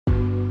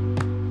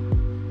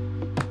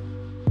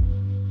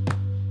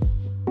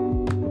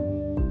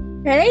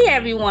Hey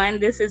everyone,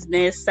 this is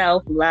Miss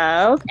Self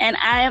Love, and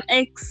I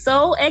am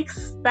so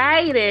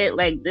excited.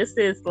 This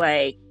is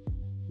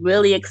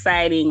really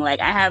exciting. I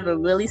have a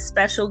really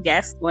special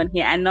guest on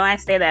here. I know I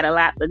say that a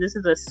lot, but this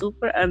is a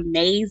super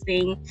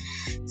amazing,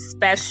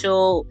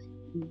 special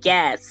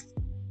guest.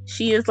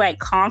 She is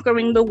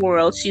conquering the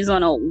world. She's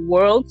on a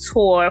world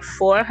tour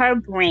for her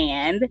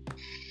brand.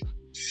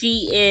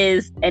 She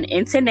is an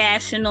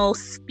international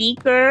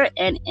speaker,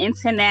 an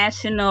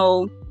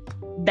international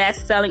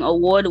best-selling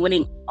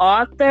award-winning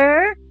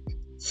author.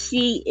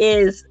 She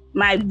is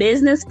my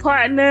business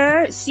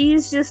partner.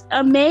 She's just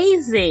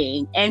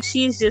amazing, and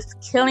she's just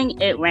killing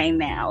it right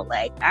now.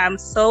 I'm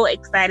so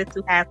excited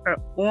to have her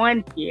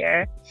on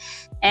here,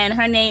 and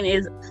her name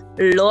is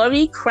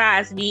Lori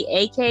Crosby,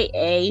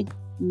 aka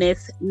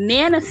Miss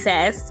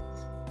Manifest,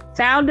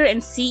 founder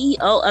and CEO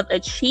of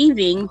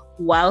Achieving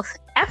Wealth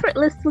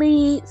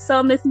Effortlessly.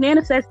 So Miss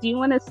Manifest, do you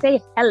want to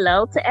say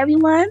hello to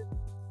everyone?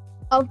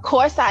 Of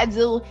course I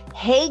do.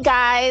 Hey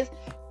guys,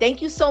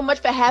 thank you so much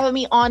for having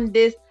me on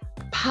this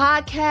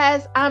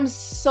podcast. I'm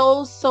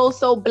so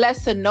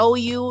blessed to know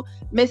you,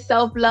 Miss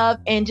Self Love,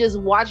 and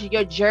just watch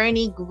your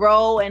journey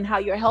grow and how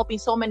you're helping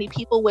so many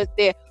people with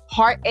their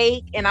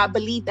heartache. And I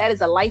believe that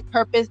is a life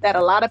purpose that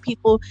a lot of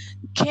people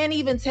can't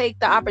even take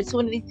the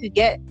opportunity to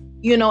get,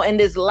 in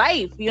this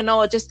life,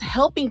 just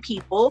helping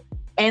people.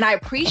 And I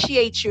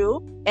appreciate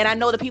you. And I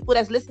know the people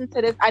that's listening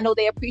to this, I know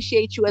they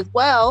appreciate you as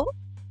well.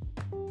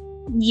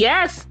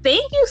 Yes,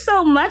 thank you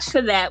so much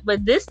for that.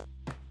 But this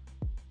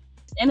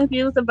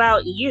interview is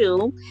about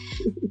you.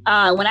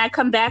 When I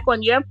come back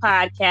on your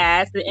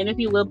podcast, the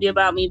interview will be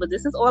about me, but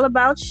this is all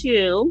about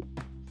you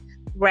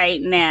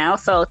right now.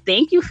 So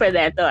thank you for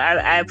that, though.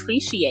 I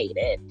appreciate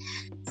it.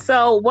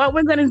 So what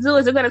we're going to do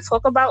is we're going to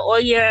talk about all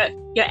your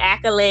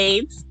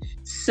accolades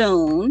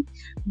soon,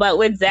 but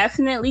we're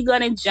definitely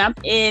going to jump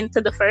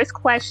into the first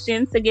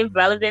question to give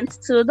relevance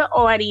to the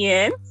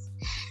audience.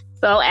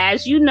 So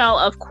as you know,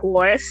 of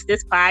course,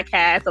 this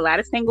podcast, a lot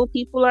of single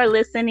people are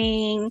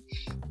listening.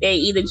 They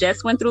either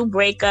just went through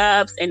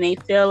breakups and they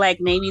feel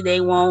like maybe they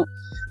won't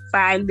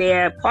find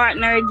their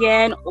partner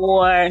again,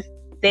 or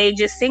they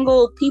just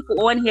single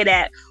people on here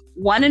that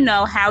want to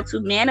know how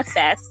to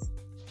manifest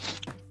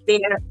their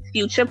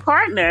future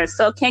partner.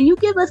 So can you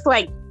give us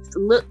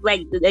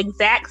the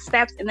exact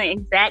steps and the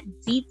exact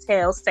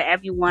details to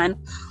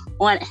everyone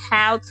on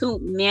how to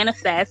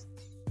manifest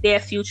their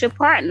future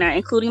partner,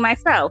 including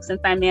myself, since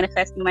I'm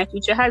manifesting my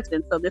future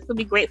husband. So this will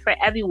be great for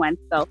everyone.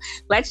 So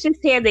let's just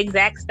hear the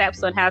exact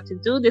steps on how to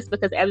do this,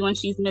 because everyone,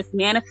 she's Miss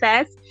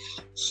Manifest.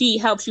 She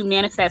helps you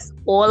manifest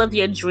all of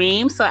your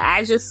dreams. So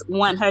I just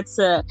want her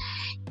to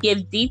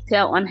give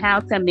detail on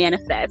how to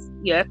manifest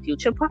your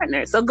future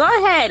partner. So go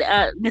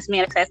ahead, Miss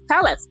Manifest.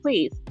 Tell us,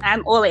 please.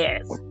 I'm all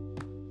ears.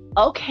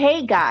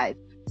 Okay, guys.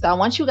 So I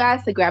want you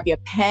guys to grab your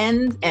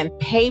pens and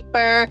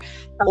paper,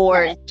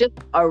 or just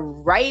a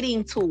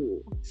writing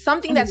tool,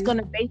 something that's going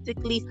to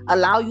basically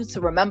allow you to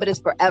remember this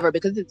forever,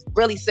 because it's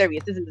really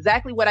serious. This is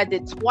exactly what I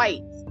did twice.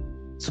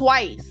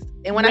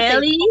 And when I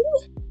say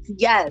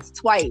yes,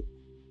 twice.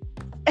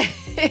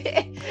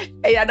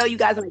 And I know you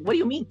guys are like, what do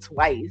you mean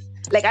twice?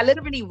 I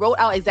literally wrote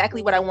out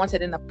exactly what I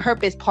wanted in a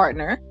purpose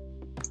partner,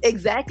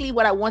 exactly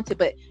what I wanted.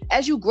 But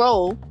as you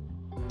grow,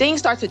 things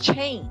start to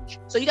change.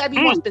 So you got to be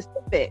more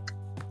specific.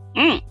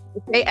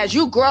 Okay, as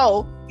you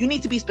grow, you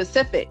need to be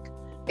specific,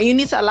 and you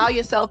need to allow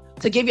yourself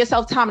to give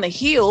yourself time to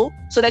heal,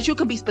 so that you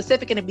can be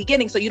specific in the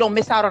beginning, so you don't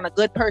miss out on a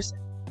good person.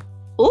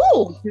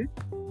 Ooh.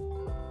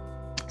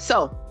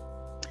 So,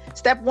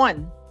 step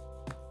 1,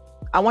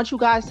 I want you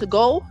guys to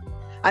go.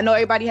 I know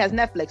everybody has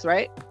Netflix,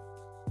 right?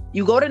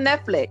 You go to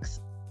Netflix.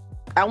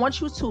 I want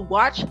you to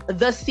watch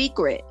The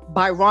Secret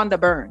by Rhonda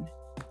Byrne.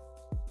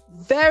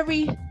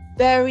 Very,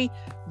 very,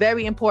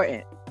 very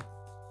important.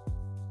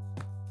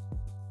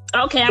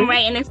 Okay, I'm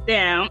writing this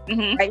down.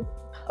 Right?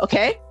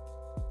 Okay.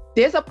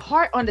 There's a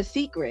part on The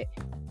Secret.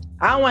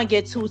 I don't want to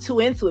get too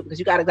into it, because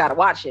you gotta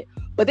watch it.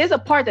 But there's a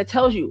part that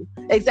tells you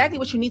exactly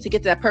what you need to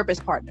get to that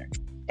purpose partner.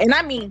 And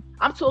I mean,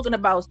 I'm talking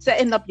about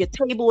setting up your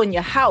table in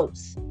your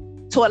house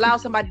to allow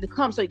somebody to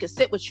come so you can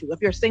sit with you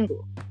if you're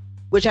single,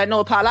 which I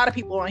know a lot of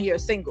people on here are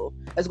single,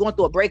 that's going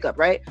through a breakup,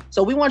 right?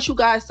 So we want you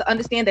guys to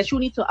understand that you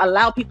need to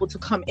allow people to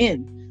come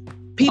in.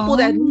 People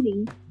that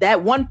need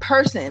that one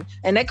person,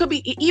 and that could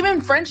be even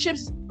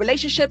friendships,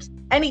 relationships,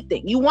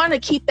 anything. You want to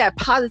keep that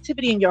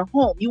positivity in your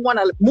home. You want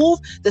to move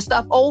the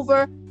stuff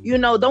over.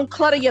 Don't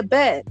clutter your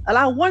bed.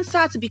 Allow one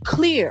side to be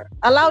clear.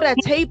 Allow that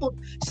table.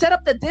 Set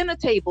up the dinner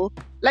table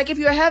like if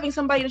you're having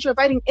somebody that you're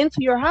inviting into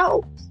your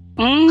house.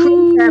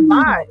 Create that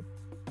vibe.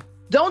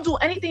 Don't do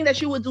anything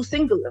that you would do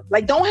singular.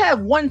 Don't have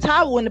one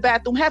towel in the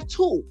bathroom. Have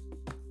 2.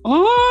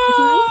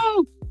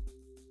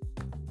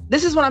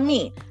 This is what I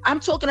mean.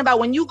 I'm talking about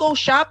when you go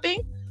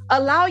shopping,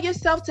 allow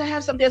yourself to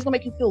have something that's going to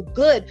make you feel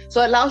good.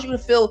 So it allows you to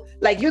feel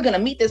like you're going to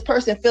meet this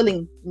person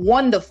feeling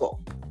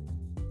wonderful.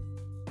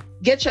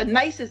 Get your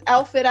nicest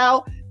outfit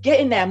out. Get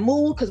in that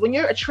mood. Because when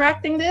you're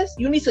attracting this,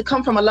 you need to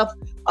come from a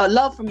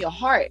love from your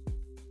heart.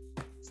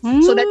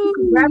 So that you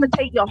can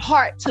gravitate your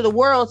heart to the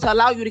world to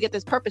allow you to get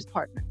this purpose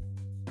partner.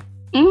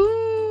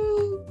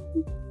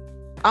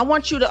 I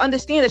want you to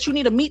understand that you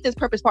need to meet this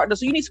purpose partner.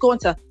 So you need to go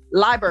into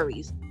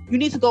libraries. You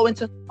need to go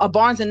into a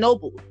Barnes and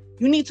Noble.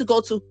 You need to go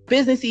to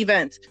business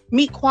events,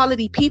 meet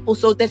quality people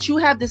so that you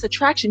have this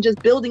attraction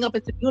just building up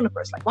into the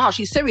universe. Like, wow,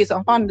 she's serious.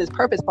 I'm finding this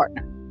purpose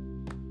partner.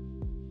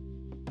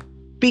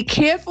 Be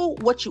careful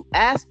what you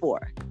ask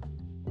for.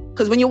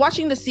 Because when you're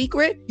watching The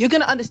Secret, you're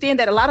going to understand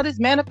that a lot of this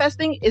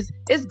manifesting is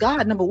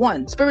God, number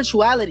one,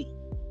 spirituality,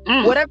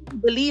 whatever you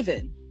believe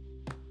in.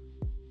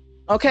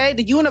 Okay,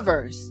 the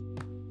universe.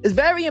 It's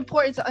very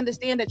important to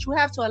understand that you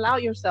have to allow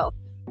yourself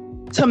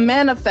to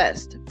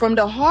manifest from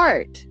the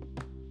heart.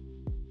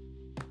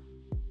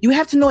 You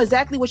have to know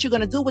exactly what you're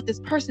going to do with this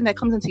person that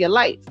comes into your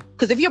life.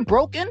 Because if you're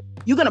broken,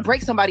 you're going to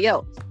break somebody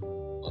else.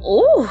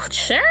 Oh,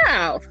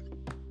 child.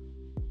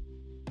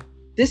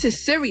 This is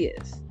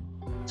serious.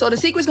 So The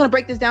Secret's going to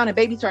break this down in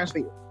baby terms for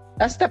you.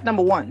 That's step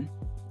number 1.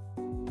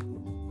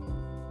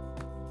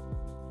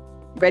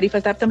 Ready for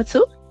step number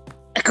 2?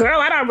 Girl,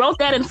 I done wrote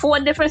that in 4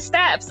 different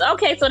steps.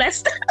 Okay, so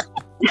that's...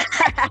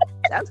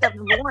 That's step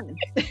number 1.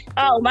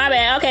 Oh, my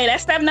bad. Okay,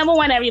 that's step number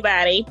 1,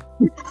 everybody.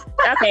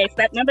 Okay,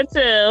 step number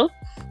 2.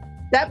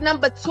 Step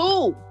number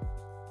 2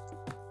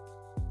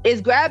 is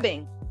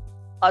grabbing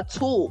a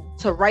tool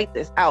to write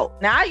this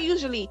out. Now, I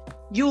usually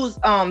use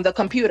the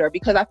computer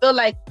because I feel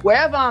like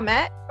wherever I'm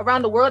at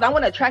around the world, I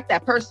want to attract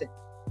that person.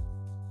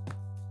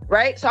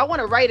 Right? So I want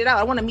to write it out.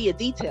 I want to meet a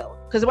detail.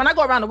 Because when I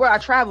go around the world, I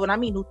travel and I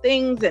meet new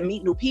things and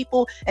meet new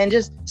people and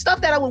just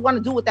stuff that I would want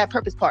to do with that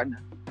purpose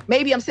partner.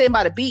 Maybe I'm sitting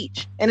by the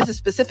beach and it's a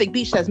specific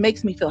beach that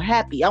makes me feel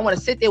happy. I want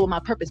to sit there with my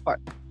purpose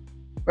partner.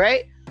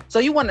 Right? So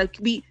you want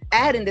to be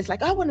adding this,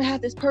 like, I want to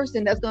have this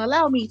person that's going to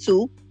allow me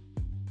to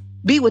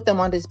be with them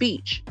on this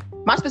beach.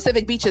 My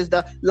specific beach is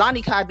the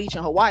Lani Kai Beach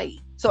in Hawaii.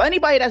 So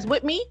anybody that's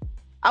with me,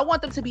 I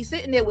want them to be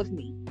sitting there with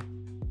me,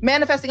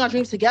 manifesting our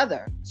dreams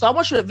together. So I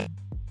want you to,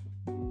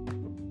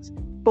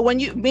 but when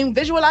you mean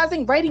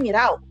visualizing, writing it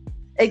out,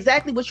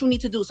 exactly what you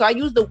need to do. So I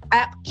use the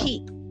app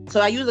Keep.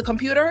 So I use a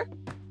computer,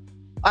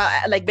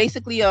 like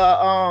basically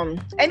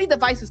any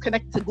device is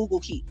connected to Google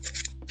Keep.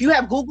 If you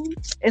have Google,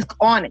 it's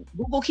on it.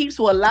 Google Keeps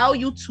will allow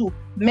you to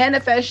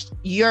manifest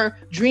your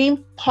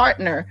dream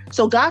partner.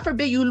 So God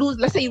forbid you lose,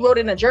 let's say you wrote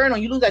in a journal,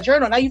 you lose that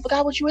journal, now you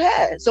forgot what you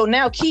had. So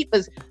now Keep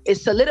is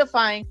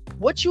solidifying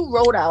what you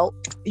wrote out.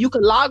 You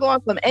can log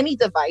on from any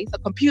device, a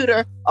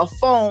computer, a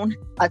phone,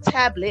 a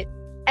tablet,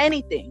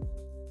 anything.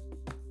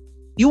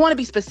 You want to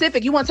be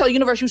specific. You want to tell the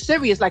universe you're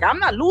serious. Like, I'm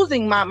not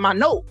losing my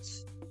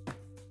notes.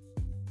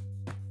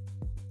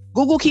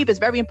 Google Keep is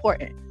very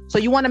important. So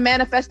you want to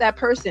manifest that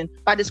person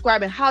by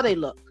describing how they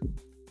look,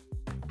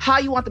 how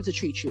you want them to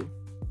treat you.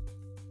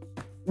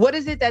 What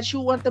is it that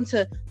you want them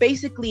to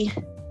basically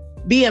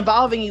be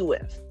involving you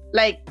with?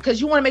 Like,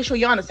 because you want to make sure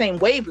you're on the same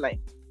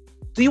wavelength.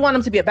 Do you want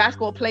them to be a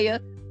basketball player?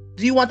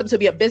 Do you want them to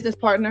be a business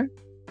partner?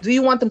 Do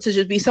you want them to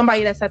just be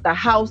somebody that's at the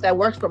house that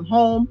works from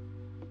home?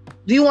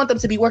 Do you want them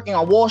to be working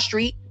on Wall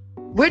Street?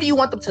 Where do you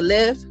want them to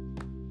live?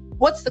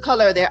 What's the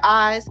color of their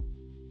eyes?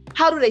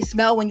 How do they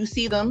smell when you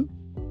see them?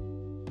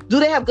 Do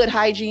they have good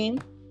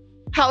hygiene?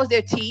 How is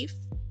their teeth?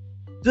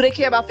 Do they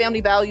care about family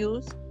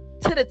values?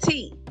 To the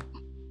T.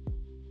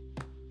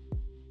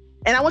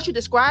 And I want you to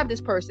describe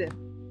this person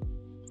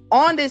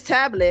on this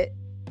tablet,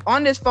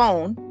 on this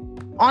phone,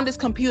 on this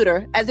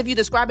computer, as if you're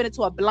describing it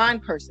to a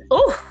blind person.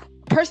 Ooh.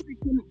 A person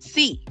that can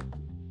see.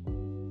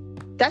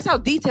 That's how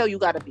detailed you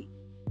got to be.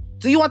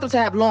 Do you want them to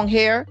have long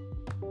hair?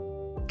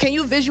 Can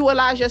you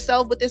visualize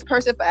yourself with this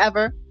person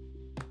forever?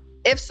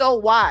 If so,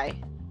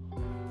 why?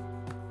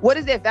 What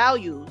is their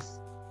values?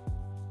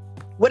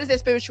 What is their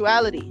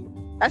spirituality?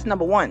 That's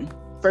number 1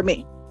 for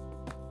me.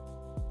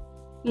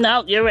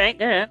 No, you're right.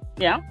 Go ahead.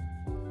 Yeah.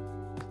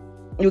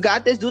 You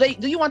got this. Do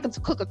you want them to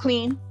cook or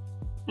clean?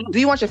 Do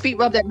you want your feet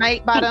rubbed at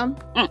night by them?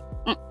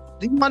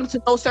 Do you want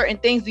them to know certain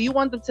things? Do you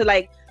want them to,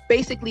 like,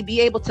 basically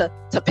be able to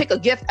pick a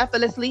gift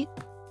effortlessly?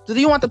 Do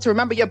you want them to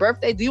remember your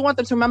birthday? Do you want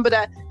them to remember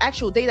that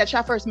actual day that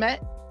y'all first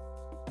met?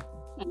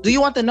 Do you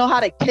want them to know how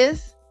to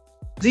kiss?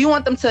 Do you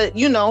want them to,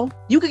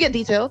 you could get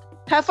detailed.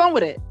 Have fun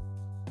with it.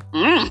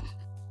 You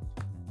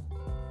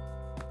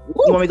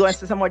want me to go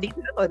into some more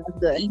detail? Oh, that's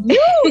good.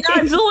 You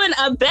are doing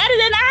better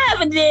than I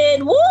ever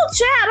did. Woo,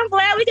 child. I'm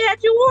glad we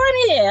got you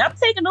on here. I'm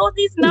taking all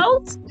these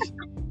notes.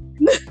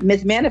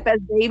 Miss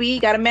Manifest, baby. You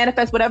got to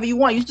manifest whatever you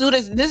want. You do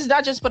this. This is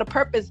not just for the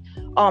purpose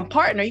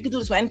partner. You can do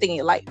this for anything in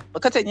your life.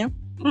 But continue.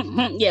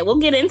 Mm-hmm. Yeah, we'll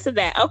get into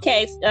that.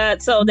 Okay.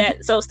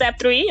 So step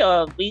 3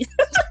 or we...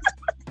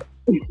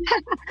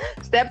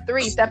 Step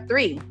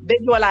 3,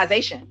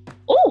 visualization.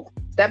 Ooh.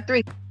 Step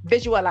 3,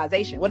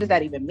 visualization. What does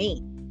that even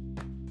mean?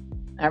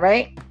 All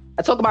right.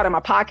 I talk about it in my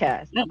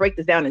podcast. I break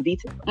this down in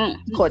detail.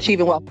 It's called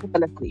Achieving Wealth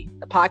Effortlessly.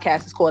 The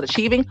podcast is called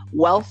Achieving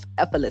Wealth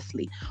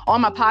Effortlessly.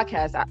 On my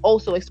podcast, I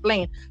also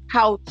explain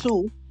how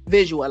to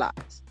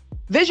visualize.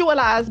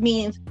 Visualize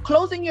means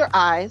closing your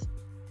eyes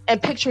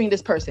and picturing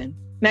this person.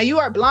 Now, you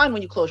are blind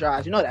when you close your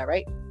eyes. You know that,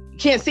 right? You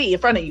can't see in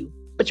front of you,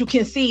 but you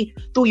can see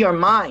through your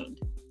mind.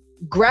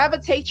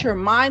 Gravitate your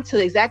mind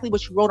to exactly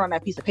what you wrote on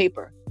that piece of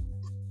paper.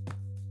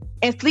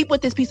 And sleep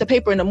with this piece of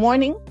paper in the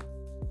morning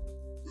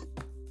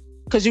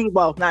Because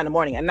not in the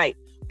morning, at night.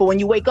 But when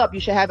you wake up, you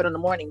should have it in the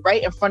morning,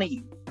 right in front of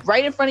you.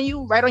 Right in front of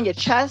you, right on your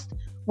chest.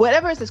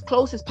 Whatever is as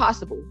close as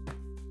possible.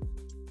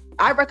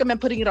 I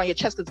recommend putting it on your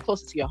chest because it's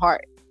closest to your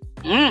heart.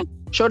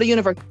 Show the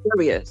universe you're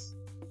serious.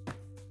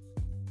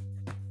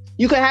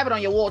 You can have it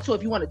on your wall too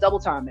if you want to double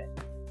time it.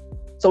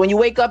 So when you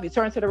wake up, you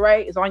turn to the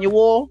right, it's on your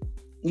wall.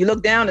 You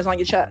look down, it's on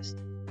your chest.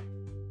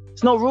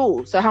 There's no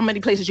rules. So how many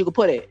places you could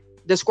put it?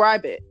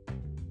 Describe it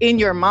in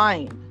your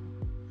mind.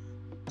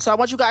 So I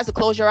want you guys to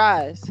close your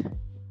eyes.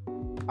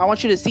 I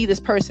want you to see this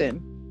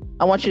person.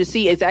 I want you to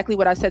see exactly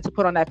what I said to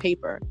put on that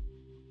paper.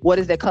 What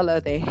is the color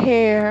of their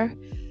hair,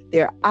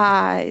 their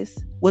eyes?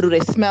 What do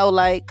they smell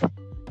like?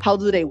 How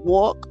do they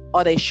walk?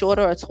 Are they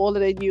shorter or taller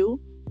than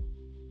you?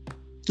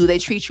 Do they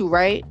treat you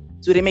right?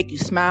 Do they make you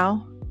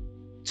smile?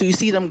 Do you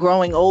see them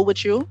growing old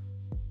with you?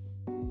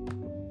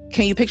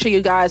 Can you picture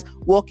you guys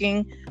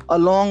walking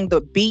along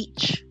the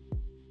beach,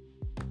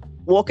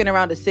 walking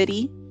around the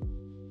city,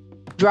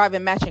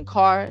 driving matching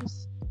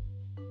cars,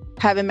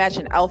 having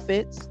matching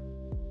outfits,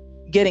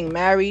 getting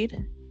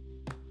married,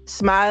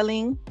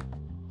 smiling,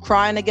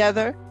 crying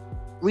together,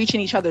 reaching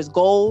each other's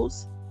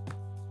goals,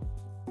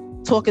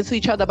 talking to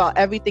each other about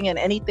everything and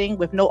anything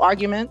with no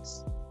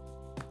arguments?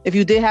 If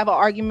you did have an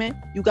argument,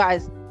 you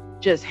guys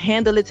just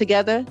handle it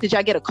together. Did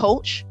y'all get a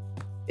coach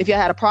if you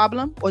had a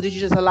problem? Or did you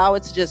just allow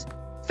it to just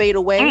fade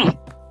away?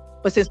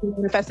 But since we're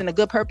manifesting a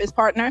good purpose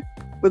partner,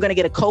 we're going to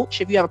get a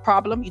coach. If you have a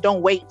problem, you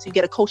don't wait to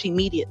get a coach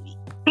immediately.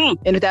 And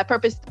if that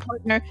purpose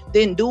partner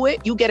didn't do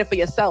it, you get it for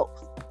yourself.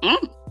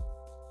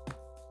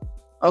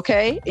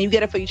 Okay? And you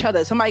get it for each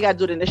other. Somebody got to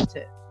do the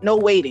initiative. No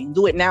waiting.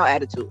 Do it now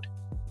attitude.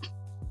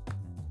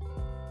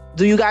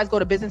 Do you guys go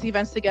to business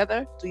events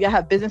together? Do you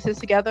have businesses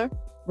together?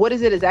 What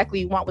is it exactly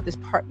you want with this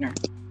partner?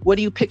 What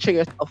do you picture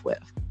yourself with?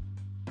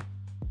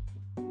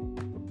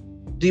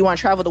 Do you want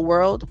to travel the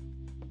world?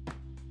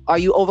 Are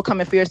you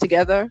overcoming fears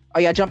together?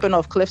 Are y'all jumping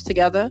off cliffs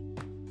together?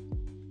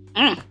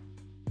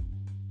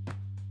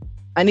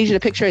 I need you to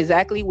picture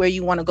exactly where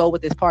you want to go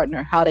with this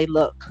partner, how they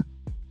look.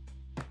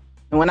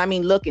 And when I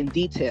mean look, in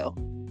detail,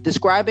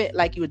 describe it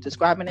like you were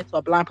describing it to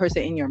a blind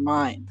person in your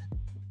mind.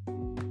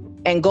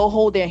 And go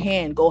hold their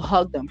hand, go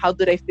hug them. How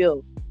do they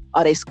feel?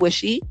 Are they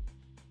squishy?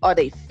 Are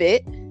they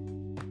fit?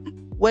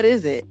 What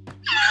is it?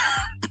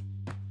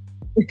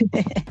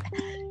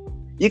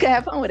 You can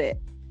have fun with it.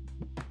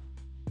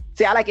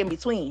 See, I like in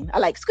between. I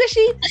like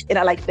squishy and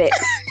I like fit.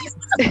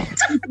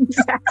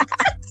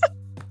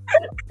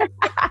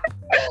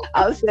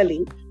 I'm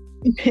silly.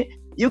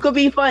 You could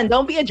be fun.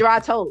 Don't be a dry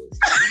toast.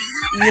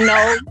 You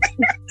know?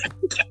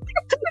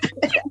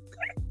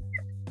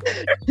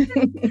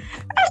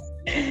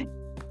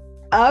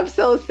 I'm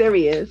so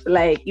serious.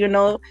 Like, you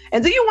know,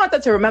 and do you want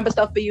them to remember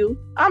stuff for you?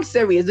 I'm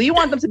serious. Do you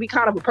want them to be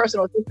kind of a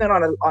personal assistant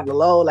on the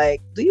low?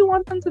 Like, do you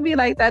want them to be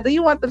like that? Do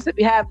you want them to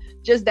have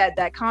just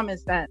that common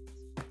sense?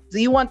 Do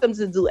you want them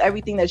to do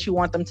everything that you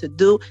want them to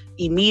do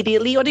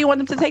immediately? Or do you want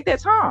them to take their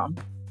time?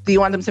 Do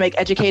you want them to make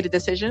educated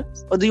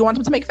decisions? Or do you want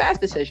them to make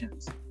fast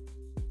decisions?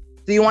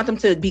 Do you want them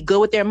to be good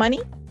with their money?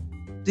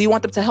 Do you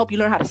want them to help you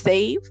learn how to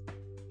save?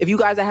 If you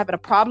guys are having a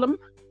problem,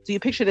 do you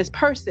picture this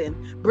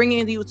person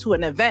bringing you to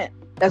an event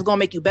that's going to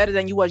make you better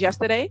than you was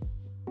yesterday?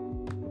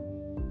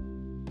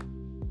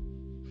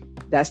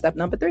 That's step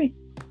number 3.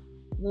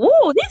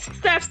 Woo, these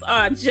steps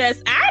are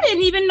just, I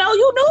didn't even know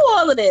you knew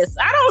all of this.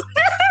 I don't,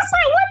 it's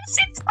like, what is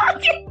she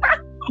talking about?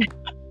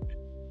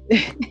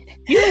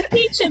 You're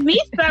teaching me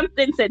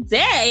something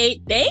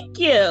today. Thank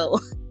you.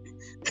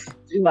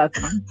 You're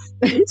welcome.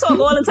 You talk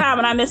all the time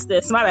and I miss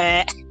this. My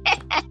bad.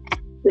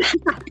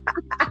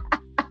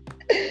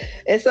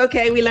 It's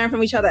okay. We learn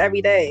from each other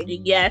every day.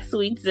 Yes,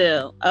 we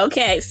do.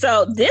 Okay,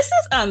 so this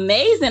is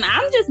amazing.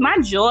 My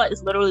jaw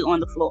is literally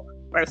on the floor,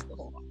 first of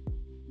all.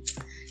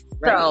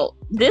 Right. So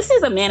this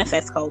is a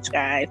manifest coach,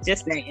 guys.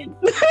 Just saying.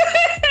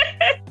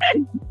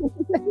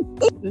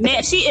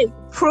 Man, she is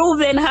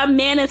proving her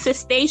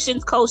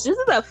manifestations coach. This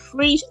is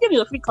she's giving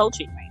you a free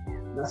coaching right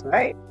now. That's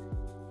right.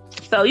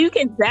 So you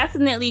can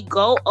definitely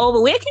go over.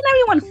 Where can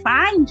everyone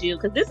find you?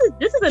 Because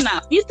this is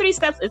enough. These 3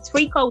 steps is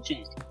free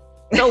coaching.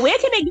 So where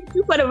can they get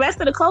you for the rest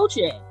of the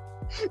coaching?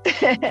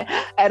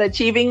 At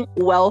Achieving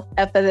Wealth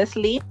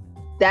Effortlessly.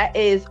 That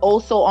is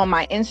also on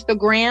my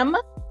Instagram.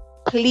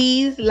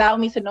 Please allow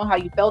me to know how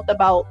you felt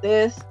about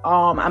this.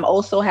 I'm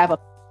also have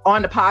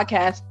on the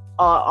podcast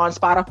on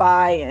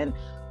Spotify and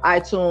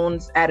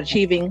iTunes at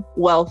Achieving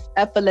Wealth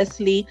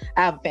Effortlessly.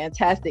 I have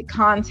fantastic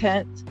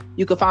content.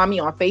 You can find me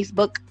on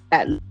Facebook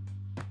at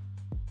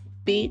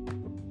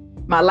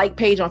my like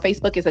page on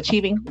Facebook is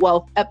Achieving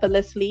Wealth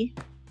Effortlessly.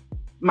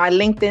 My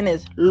LinkedIn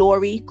is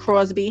Lori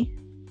Crosby,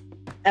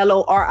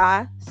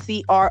 LORICROSB,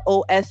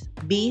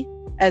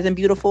 as in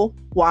beautiful,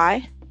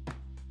 Y.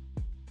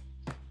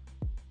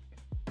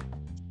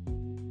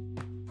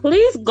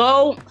 Please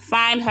go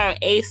find her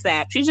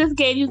ASAP. She just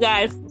gave you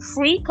guys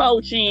free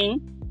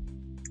coaching.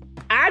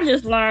 I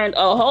just learned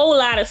a whole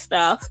lot of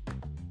stuff.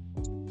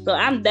 So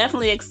I'm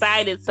definitely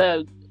excited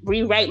to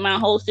rewrite my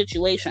whole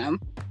situation.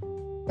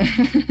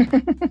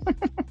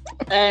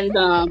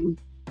 And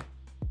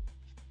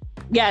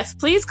Yes,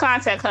 please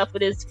contact her for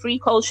this free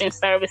coaching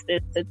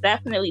services to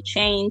definitely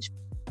change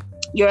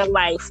your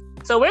life.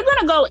 So we're going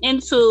to go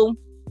into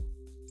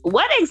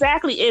what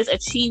exactly is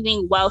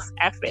achieving wealth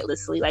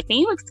effortlessly. Like, can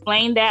you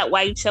explain that,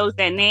 why you chose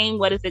that name?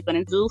 What is it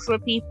going to do for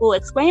people?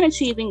 Explain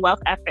achieving wealth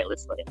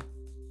effortlessly.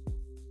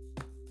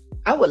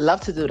 I would love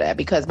to do that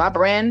because my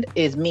brand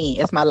is me.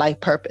 It's my life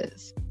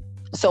purpose.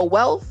 So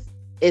wealth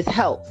is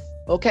health,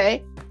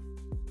 okay?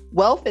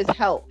 Wealth is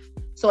health.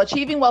 So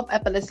achieving wealth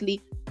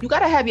effortlessly, you got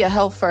to have your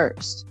health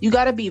first. You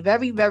got to be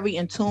very, very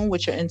in tune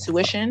with your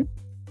intuition,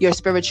 your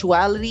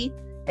spirituality,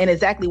 and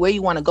exactly where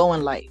you want to go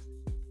in life.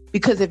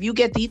 Because if you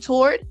get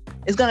detoured,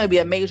 it's going to be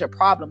a major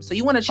problem. So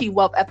you want to achieve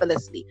wealth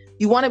effortlessly.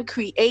 You want to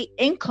create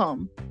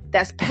income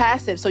that's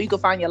passive so you can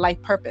find your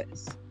life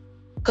purpose.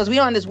 Because we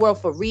are in this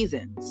world for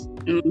reasons.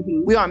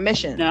 Mm-hmm. We're on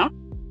mission. Yeah.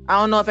 I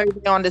don't know if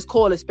everything on this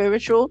call is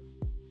spiritual,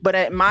 but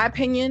in my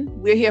opinion,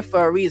 we're here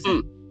for a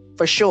reason,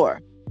 for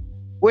sure.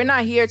 We're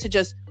not here to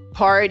just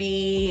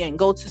party and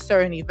go to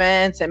certain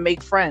events and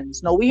make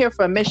friends. No, we're here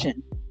for a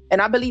mission.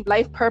 And I believe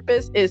life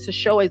purpose is to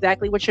show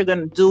exactly what you're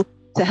going to do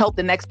to help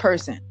the next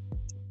person.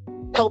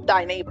 Help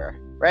thy neighbor,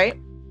 right?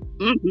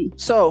 Mm-hmm.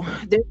 So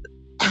I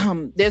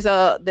don't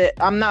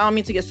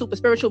mean to get super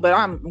spiritual, but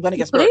I'm going to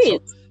get spiritual.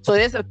 Please. So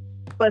there's a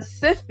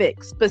specific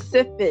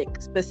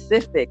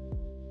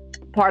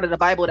part of the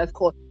Bible that's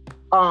called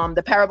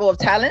the parable of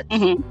talents.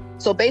 Mm-hmm.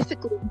 So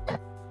basically,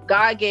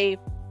 God gave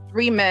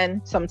 3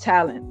 men some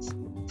talents.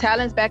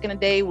 Talents back in the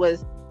day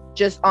was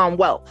just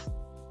wealth.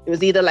 It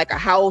was either like a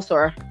house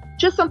or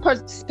just some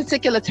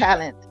particular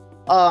talent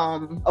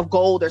of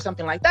gold or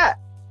something like that.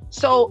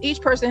 So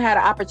each person had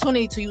an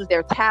opportunity to use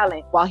their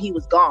talent while he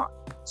was gone.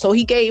 So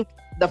he gave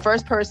the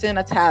first person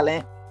a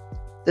talent,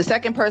 the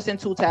second person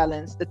 2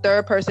 talents, the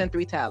third person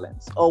 3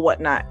 talents or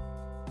whatnot.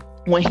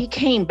 When he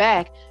came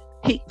back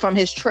from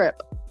his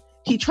trip,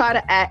 he tried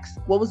to ask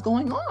what was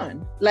going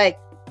on. Like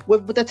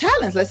with the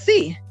talents, let's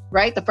see,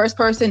 right? The first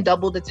person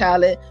doubled the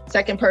talent.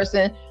 Second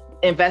person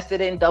invested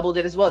it and doubled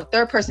it as well. The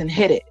third person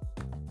hid it.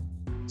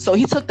 So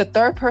he took the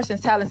third person's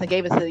talents and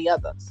gave it to the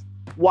others.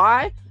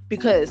 Why?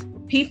 Because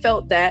he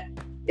felt that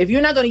if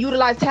you're not going to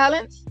utilize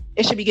talents,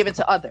 it should be given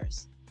to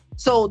others.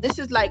 So this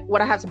is like what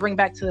I have to bring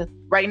back to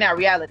right now,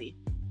 reality.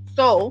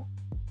 So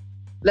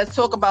let's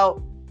talk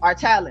about our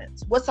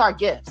talents. What's our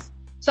gifts?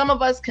 Some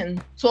of us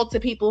can talk to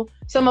people.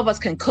 Some of us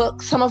can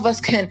cook. Some of us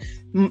can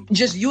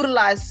just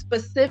utilize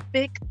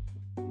specific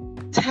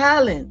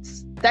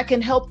talents that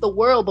can help the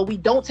world, but we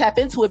don't tap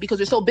into it because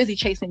we're so busy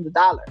chasing the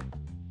dollar.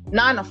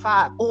 9 to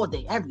 5 all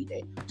day, every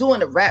day, doing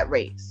the rat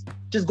race,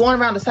 just going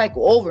around the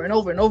cycle over and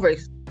over and over,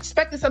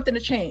 expecting something to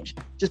change,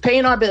 just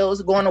paying our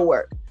bills, going to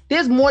work.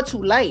 There's more to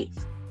life.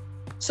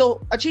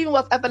 So achieving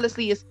wealth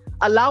effortlessly is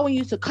allowing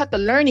you to cut the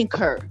learning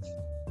curve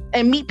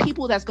and meet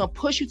people that's going to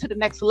push you to the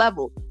next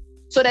level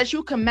so that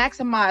you can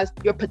maximize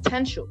your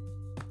potential,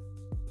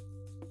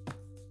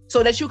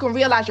 so that you can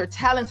realize your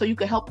talent so you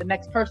can help the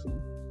next person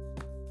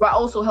while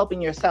also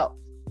helping yourself.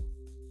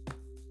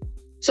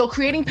 So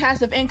creating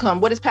passive income.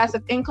 What is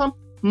passive income?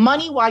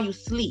 Money while you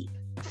sleep.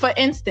 For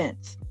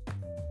instance,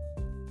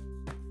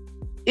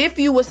 if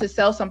you was to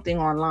sell something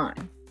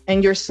online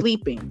and you're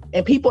sleeping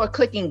and people are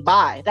clicking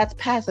buy, that's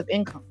passive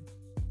income,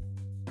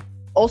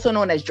 also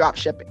known as drop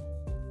shipping.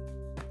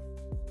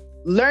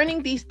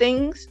 Learning these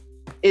things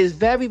is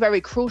very, very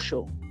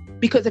crucial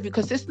because if you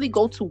consistently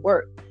go to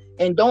work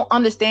and don't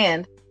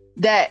understand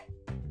that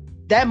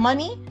that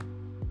money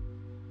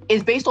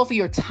is based off of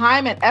your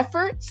time and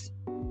efforts,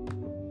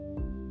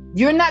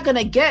 you're not going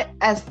to get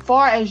as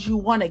far as you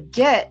want to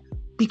get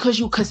because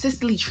you're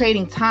consistently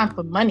trading time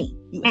for money.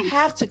 You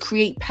have to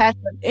create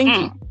passive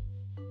income.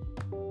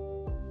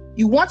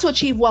 You want to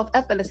achieve wealth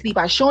effortlessly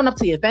by showing up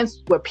to the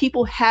events where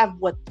people have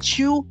what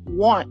you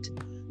want.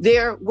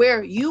 They're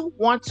where you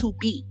want to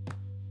be.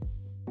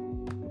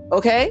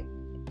 Okay?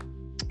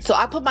 So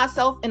I put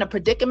myself in a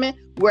predicament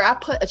where I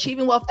put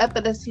achieving wealth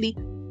effortlessly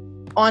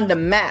on the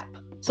map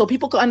so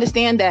people can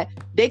understand that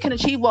they can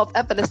achieve wealth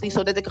effortlessly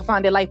so that they can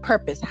find their life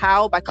purpose.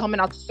 How? By coming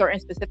out to certain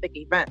specific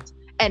events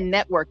and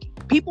networking.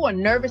 People are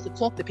nervous to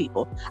talk to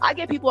people. I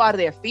get people out of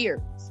their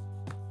fears.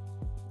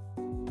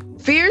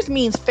 Fears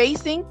means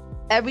facing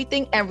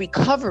everything and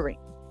recovering.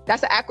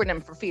 That's an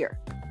acronym for fear.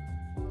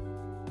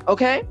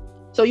 Okay?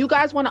 So you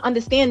guys want to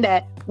understand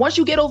that once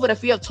you get over the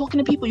fear of talking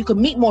to people, you can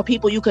meet more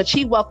people, you can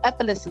achieve wealth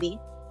effortlessly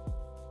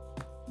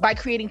by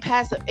creating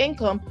passive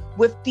income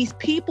with these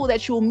people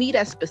that you'll meet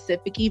at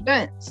specific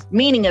events,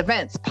 meaning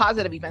events,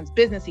 positive events,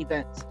 business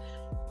events,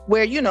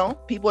 where, you know,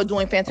 people are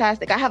doing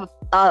fantastic. I have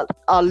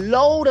a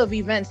load of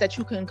events that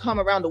you can come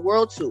around the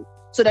world to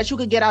so that you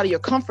can get out of your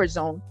comfort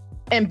zone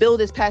and build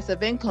this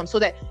passive income so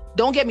that,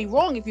 don't get me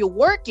wrong, if you're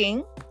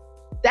working,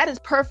 that is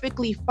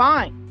perfectly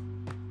fine.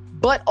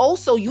 But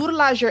also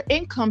utilize your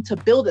income to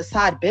build a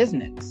side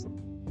business,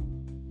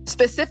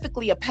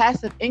 specifically a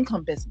passive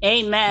income business.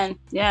 Amen.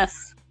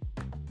 Yes.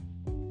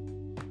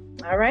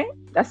 All right.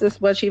 That's just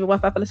what Achieving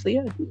Wealth Effortlessly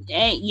is.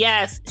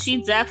 Yes,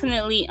 she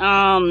definitely,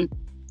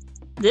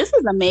 this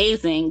is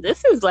amazing.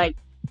 This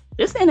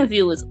this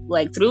interview was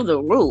like through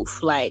the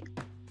roof. Like,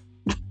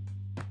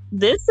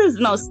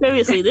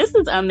 seriously, this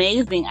is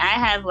amazing.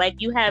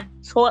 You have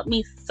taught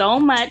me so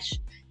much.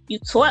 You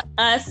taught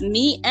us,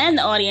 me and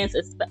the audience,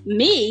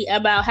 me,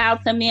 about how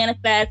to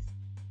manifest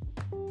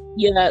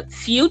your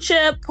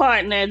future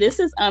partner. This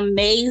is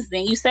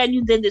amazing. You said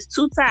you did this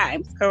 2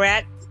 times,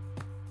 correct?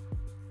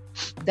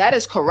 That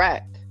is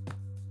correct.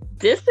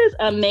 This is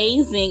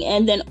amazing.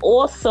 And then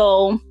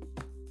also,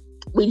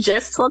 we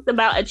just talked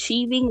about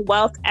achieving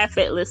wealth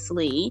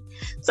effortlessly.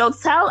 So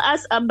tell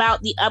us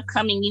about the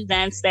upcoming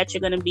events that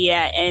you're going to be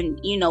at, and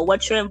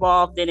what you're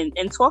involved in, and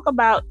let's talk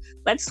about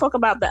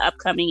the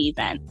upcoming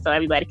events so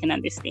everybody can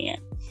understand.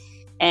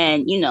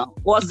 And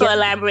also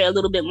elaborate a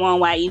little bit more on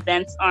why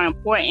events are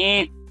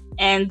important.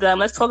 And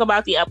let's talk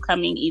about the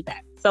upcoming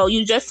event. So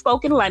you just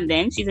spoke in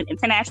London. She's an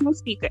international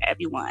speaker,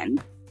 everyone.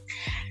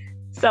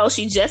 So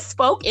she just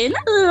spoke in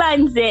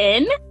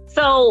London.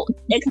 So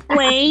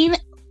explain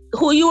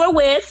who you were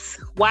with,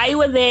 why you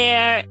were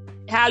there,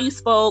 how you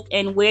spoke,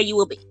 and where you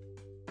will be.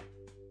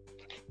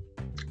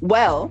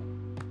 Well,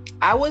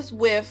 I was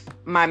with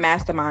my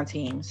mastermind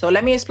team. So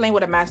let me explain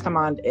what a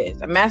mastermind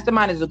is. A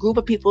mastermind is a group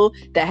of people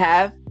that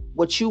have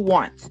what you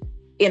want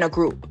in a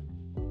group.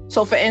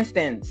 So for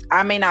instance,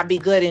 I may not be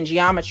good in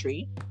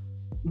geometry,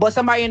 but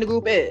somebody in the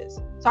group is.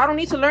 So I don't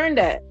need to learn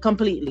that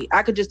completely.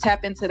 I could just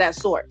tap into that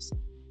source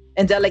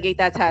and delegate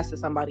that task to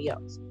somebody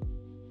else,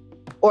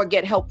 or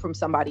get help from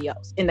somebody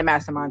else in the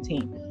mastermind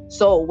team.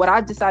 So what I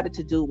decided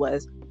to do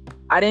was,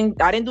 I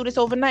didn't do this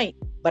overnight,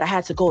 but I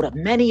had to go to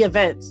many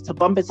events to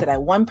bump into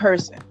that one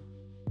person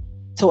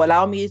to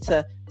allow me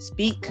to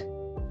speak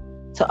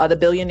to other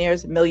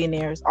billionaires,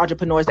 millionaires,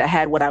 entrepreneurs that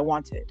had what I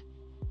wanted.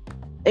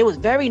 It was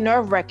very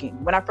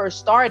nerve-wracking when I first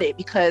started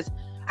because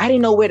I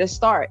didn't know where to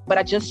start, but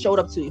I just showed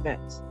up to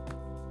events.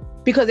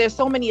 Because there's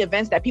so many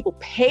events that people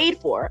paid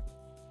for.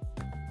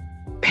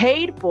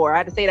 I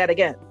had to say that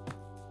again.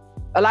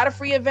 A lot of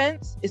free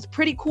events is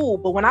pretty cool,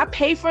 but when I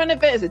pay for an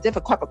event, it's a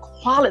different type of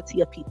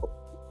quality of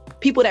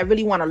people that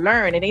really want to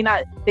learn, and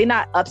they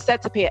not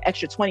upset to pay an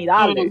extra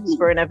 $20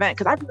 for an event.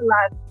 Because I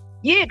realized,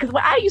 because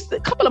when a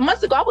couple of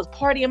months ago, I was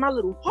partying my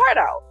little heart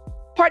out.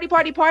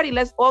 Party,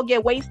 let's all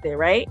get wasted,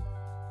 right?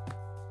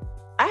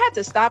 I had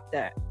to stop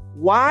that.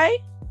 Why?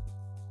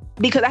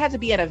 Because I had to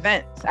be at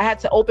events. I had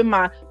to open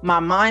my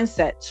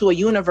mindset to a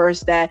universe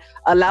that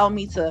allowed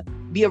me to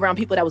be around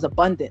people that was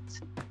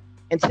abundant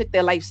and took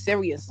their life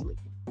seriously.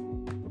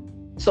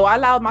 So I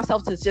allowed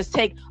myself to just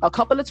take a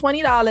couple of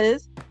 $20.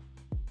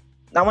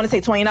 I want to say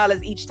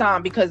 $20 each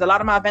time, because a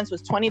lot of my events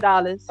was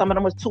 $20. Some of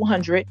them was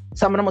 $200.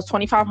 Some of them was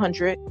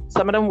 $2,500.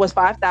 Some of them was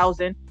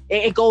 $5,000.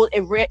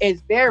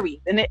 It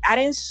varied. And I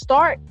didn't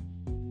start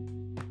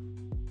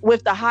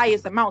with the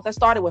highest amounts. I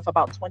started with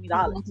about $20,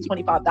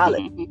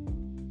 $25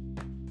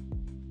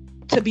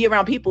 to be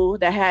around people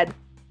that had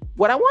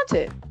what I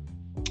wanted.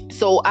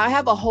 So I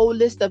have a whole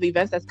list of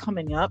events that's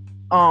coming up.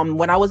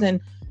 When I was in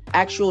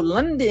actual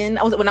London,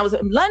 I was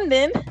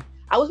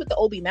with the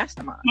OB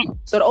Mastermind.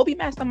 So the OB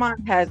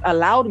Mastermind has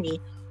allowed me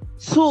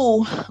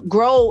to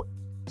grow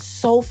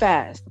so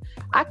fast.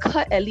 I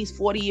cut at least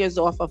 40 years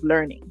off of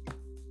learning.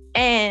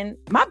 And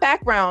my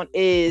background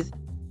is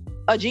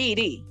a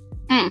GED.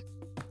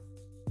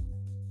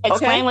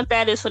 Explain what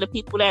that is for the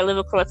people that live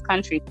across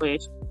country,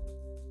 please.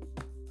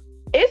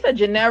 It's a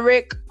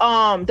generic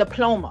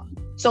diploma.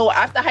 So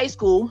after high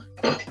school,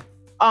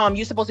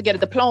 you're supposed to get a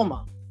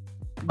diploma.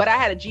 But I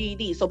had a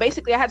GED. So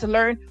basically I had to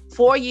learn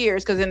 4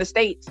 years, because in the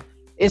States,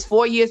 it's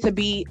 4 years to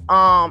be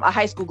a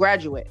high school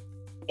graduate.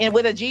 And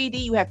with a GED,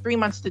 you have 3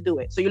 months to do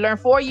it. So you learn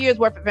 4 years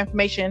worth of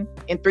information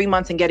in 3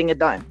 months and getting it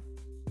done.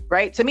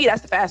 Right? To me,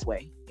 that's the fast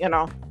way.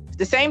 It's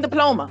the same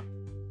diploma,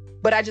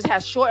 but I just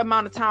have short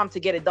amount of time to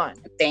get it done.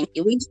 Thank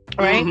you.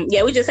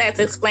 Yeah, we just had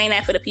to explain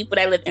that for the people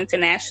that live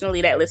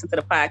internationally that listen to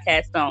the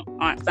podcast.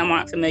 Some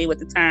aren't familiar with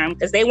the term,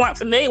 because they weren't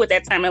familiar with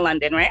that term in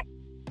London, right?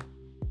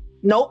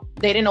 Nope,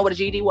 they didn't know what a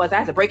GED was. I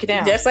had to break it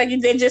down. Just like you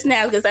did just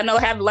now, because I know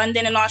I have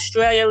London and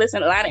Australia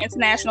listen, a lot of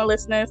international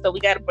listeners, so we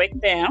got to break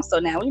it down. So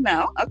now we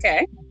know.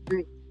 Okay.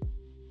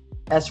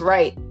 That's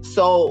right.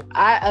 So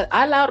I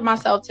allowed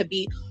myself to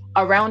be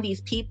around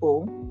these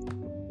people,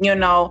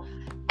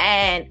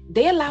 and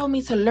they allowed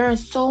me to learn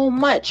so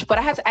much, but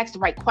I had to ask the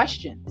right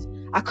questions.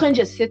 I couldn't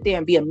just sit there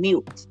and be a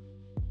mute.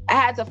 I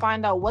had to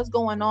find out what's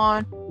going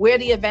on, where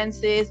the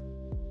events is,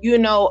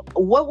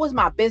 what was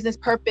my business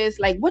purpose?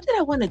 Like, what did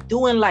I want to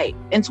do in life?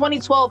 In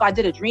 2012, I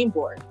did a dream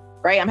board,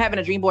 right? I'm having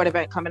a dream board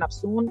event coming up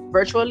soon,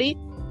 virtually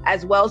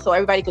as well. So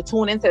everybody could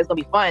tune into it. It's going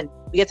to be fun.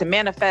 We get to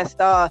manifest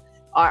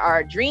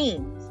our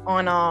dreams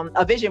on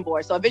a vision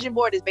board. So a vision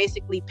board is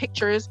basically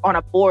pictures on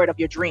a board of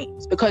your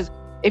dreams. Because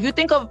if you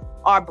think of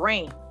our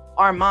brain,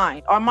 our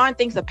mind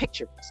thinks of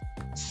pictures.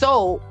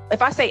 So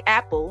if I say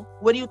apple,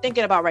 what are you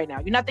thinking about right now?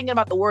 You're not thinking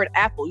about the word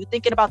apple. You're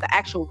thinking about the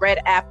actual red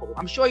apple.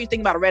 I'm sure you're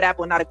thinking about a red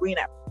apple and not a green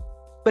apple.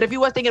 But if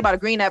you was thinking about a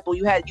green apple,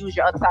 you had to use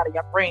your other side of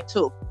your brain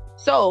too.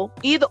 So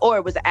either or,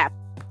 it was an apple,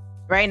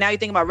 right? Now you're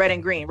thinking about red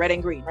and green,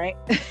 right?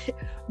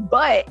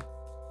 But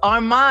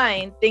our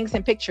mind thinks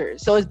in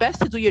pictures. So it's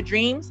best to do your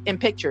dreams in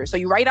pictures. So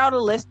you write out a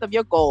list of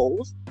your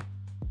goals,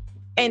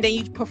 and then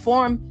you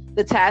perform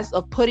the task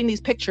of putting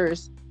these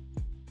pictures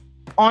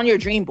on your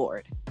dream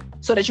board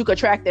so that you can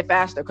attract it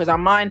faster, because our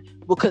mind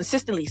will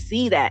consistently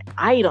see that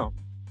item,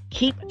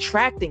 keep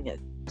attracting it.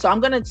 So I'm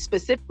going to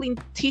specifically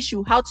teach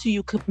you how to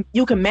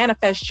you can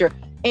manifest your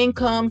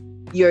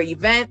income, your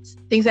events,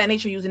 things of that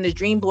nature using this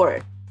dream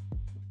board.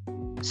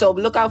 So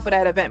look out for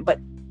that event. But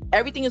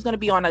everything is going to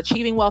be on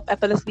Achieving Wealth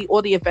Effortlessly,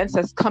 all the events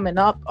that's coming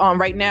up.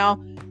 Right now,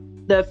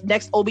 the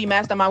next OB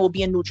Mastermind will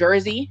be in New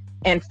Jersey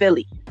and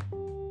Philly.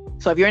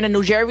 So if you're in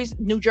the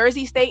New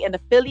Jersey state and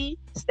the Philly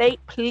state,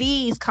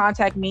 please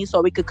contact me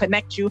so we could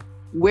connect you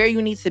where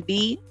you need to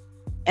be.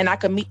 And I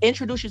can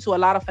introduce you to a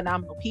lot of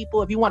phenomenal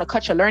people. If you want to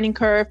cut your learning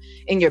curve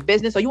in your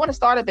business, or you want to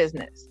start a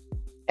business.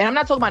 And I'm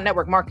not talking about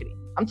network marketing.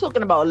 I'm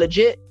talking about a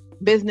legit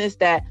business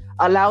that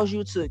allows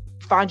you to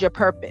find your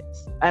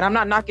purpose. And I'm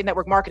not knocking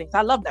network marketing.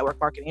 I love network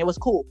marketing. It was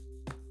cool.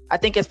 I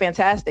think it's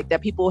fantastic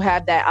that people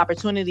have that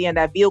opportunity and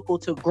that vehicle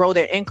to grow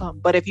their income.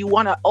 But if you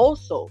want to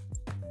also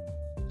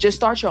just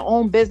start your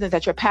own business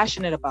that you're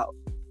passionate about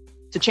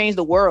to change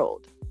the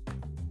world,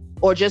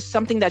 or just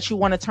something that you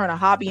want to turn a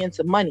hobby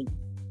into money,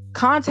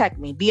 contact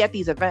me. Be at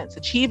these events.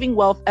 Achieving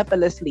Wealth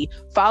Effortlessly.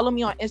 Follow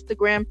me on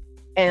Instagram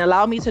and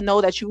allow me to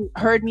know that you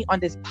heard me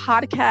on this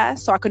podcast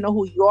so I can know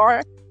who you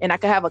are and I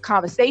can have a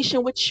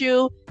conversation with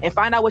you and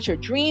find out what your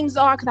dreams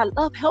are, because I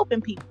love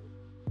helping people.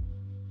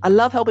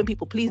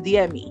 Please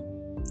DM me.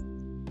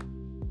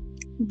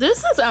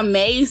 This is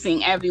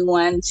amazing,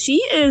 everyone. She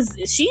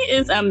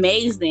is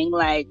amazing.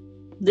 Like,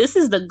 this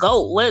is the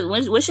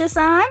GOAT. What's your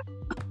sign?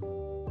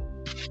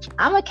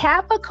 I'm a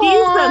Capricorn.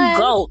 She's the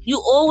GOAT. You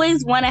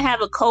always want to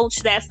have a coach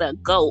that's a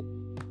GOAT,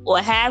 or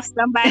have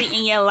somebody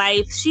in your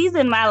life. She's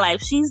in my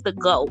life. She's the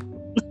GOAT.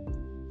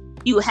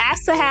 You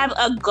have to have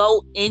a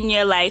GOAT in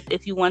your life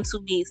if you want to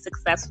be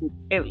successful,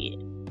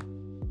 period.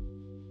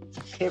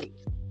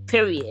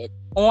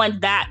 On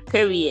that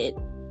period.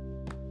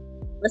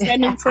 What's that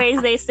new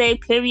phrase they say?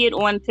 Period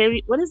on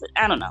period. What is it?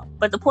 I don't know.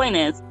 But the point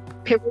is,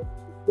 period.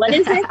 What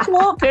is it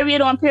called?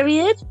 Period on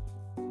period?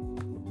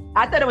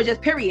 I thought it was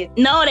just period.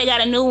 No, they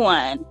got a new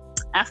one.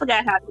 I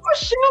forgot how.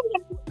 For sure.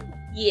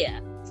 Yeah.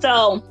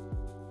 So,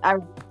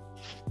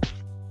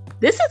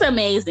 this is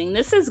amazing.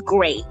 This is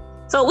great.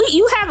 So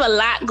you have a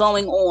lot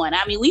going on.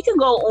 I mean, we can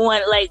go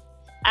on like.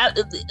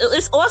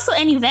 It's also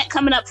an event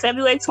coming up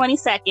February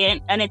 22nd,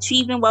 an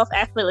Achieving Wealth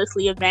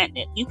Effortlessly event.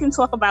 You can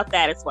talk about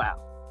that as well.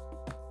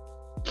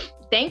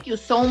 Thank you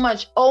so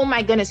much. Oh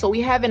my goodness. So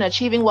we have an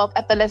Achieving Wealth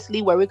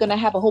Effortlessly where we're going to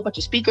have a whole bunch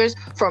of speakers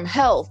from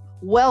health,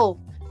 wealth,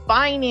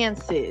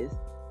 finances,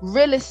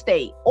 real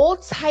estate, all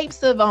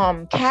types of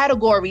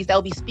categories that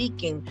will be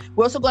speaking.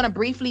 We're also going to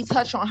briefly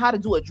touch on how to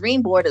do a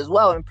dream board as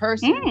well in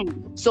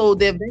person. So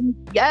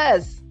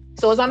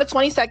so it's on the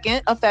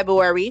 22nd of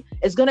February.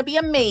 It's going to be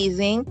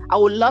amazing. I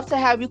would love to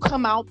have you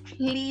come out.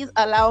 Please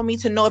allow me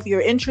to know if you're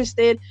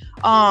interested.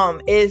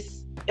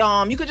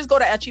 You could just go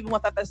to Achieving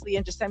Wealth Effortlessly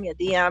and just send me a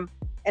DM,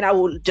 and I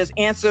will just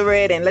answer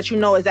it and let you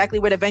know exactly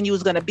where the venue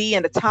is going to be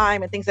and the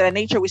time and things of that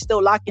nature. We're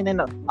still locking in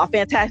a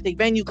fantastic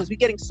venue because we're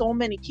getting so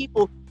many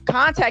people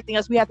contacting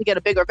us. We have to get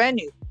a bigger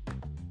venue.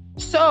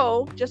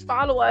 So just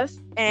follow us,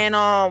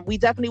 and we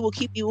definitely will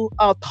keep you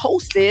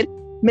posted.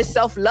 Miss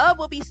Self Love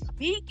will be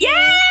speaking.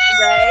 Yes!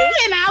 Right?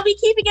 And I'll be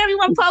keeping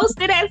everyone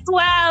posted as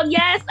well.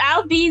 Yes,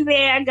 I'll be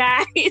there,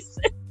 guys.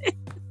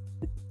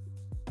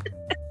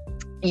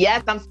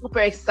 Yes, I'm super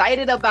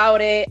excited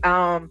about it.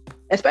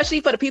 Especially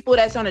for the people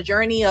that's on a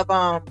journey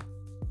of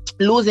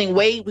losing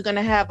weight. We're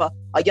gonna have a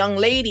young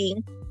lady,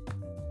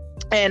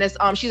 and it's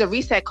she's a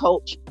reset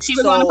coach. She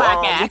was on a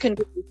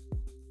podcast.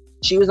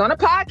 She was on a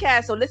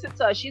podcast, so listen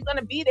to her. She's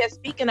gonna be there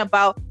speaking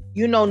about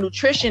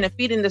nutrition and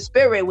feeding the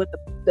spirit with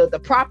the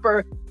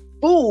proper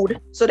food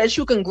so that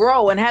you can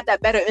grow and have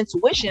that better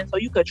intuition so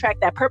you can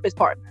attract that purpose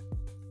partner.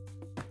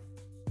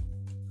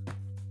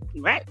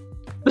 Right.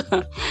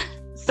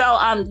 So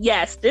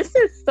yes, this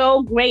is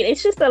so great.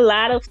 It's just a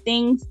lot of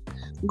things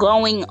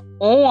going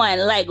on.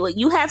 Like,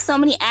 you have so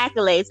many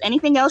accolades.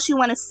 Anything else you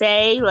want to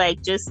say?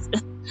 Like, just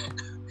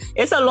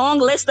it's a long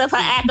list of her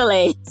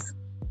accolades.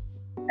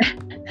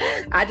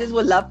 I just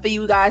would love for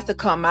you guys to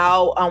come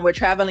out. We're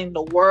traveling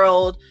the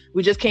world.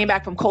 We just came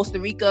back from Costa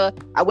Rica.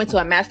 I went to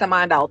a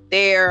mastermind out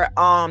there.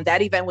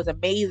 That event was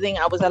amazing.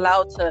 I was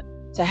allowed to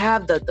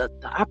have the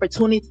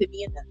opportunity to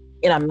be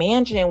in a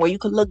mansion where you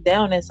could look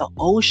down into the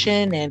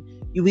ocean, and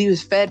we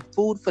was fed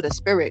food for the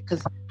spirit.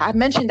 Because I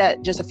mentioned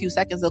that just a few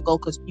seconds ago,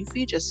 because you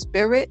feed your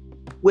spirit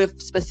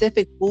with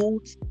specific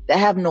foods that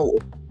have no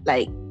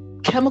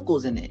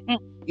chemicals in it.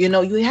 You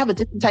have a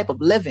different type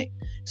of living.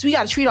 So we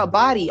got to treat our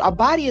body. Our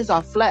body is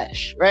our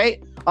flesh,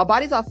 right? Our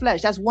body's our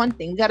flesh. That's one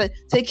thing. We got to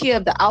take care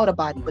of the outer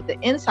body, but the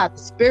inside, the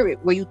spirit,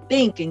 where you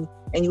think and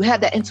you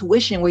have that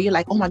intuition where you're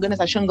like, oh my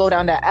goodness, I shouldn't go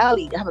down that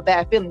alley. I have a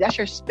bad feeling. That's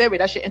your spirit.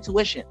 That's your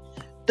intuition.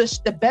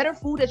 The better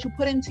food that you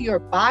put into your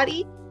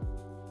body,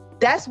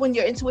 that's when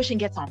your intuition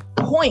gets on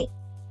point.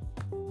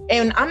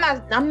 And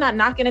I'm not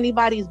knocking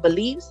anybody's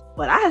beliefs,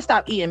 but I have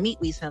stopped eating meat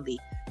recently.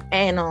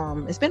 And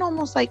it's been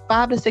almost like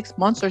 5 to 6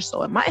 months or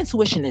so, and my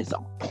intuition is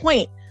on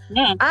point.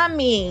 I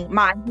mean,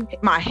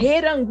 my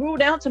head done grew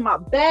down to my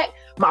back.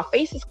 My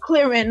face is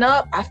clearing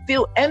up. I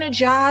feel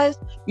energized.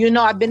 You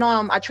know, I've been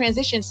on, I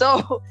transitioned.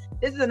 So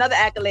this is another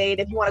accolade,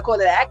 if you want to call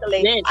it an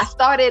accolade. Yes. I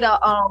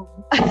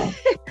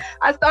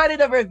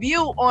started a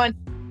review on,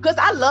 because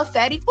I love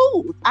fatty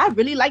food. I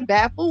really like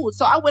bad food.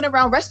 So I went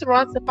around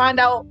restaurants to find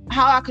out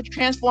how I could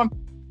transform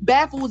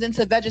bad foods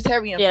into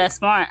vegetarian. Yeah, that's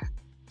smart.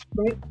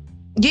 Right?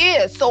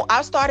 Yeah, so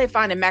I started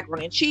finding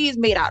macaroni and cheese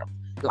made out of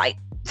like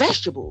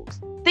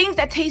vegetables. Things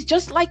that taste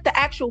just like the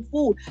actual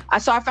food. I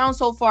found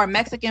so far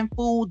Mexican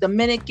food,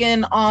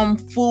 Dominican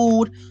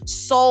food,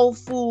 soul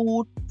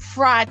food,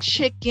 fried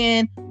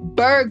chicken,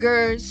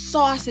 burgers,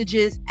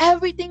 sausages,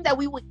 everything that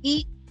we would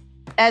eat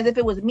as if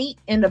it was meat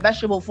in the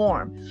vegetable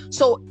form.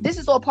 So this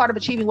is all part of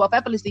achieving wealth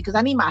effortlessly, because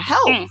I need my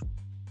health,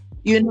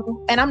 you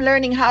know, and I'm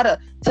learning how to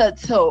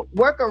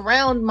work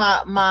around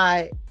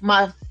my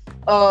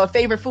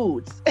favorite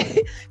foods,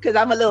 because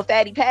I'm a little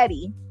fatty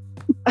patty.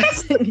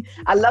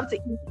 I love to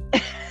eat.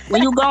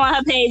 When you go on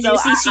her page, you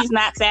see she's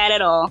not fat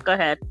at all. Go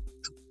ahead.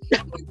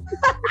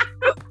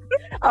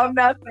 I'm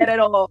not fat at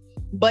all.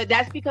 But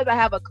that's because I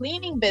have a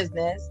cleaning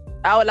business.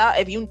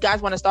 If you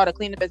guys want to start a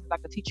cleaning business, I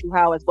can teach you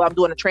how as well. I'm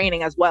doing a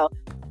training as well.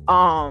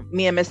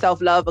 Me and Miss Self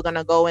Love are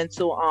gonna go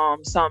into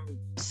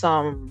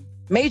some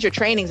major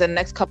trainings in the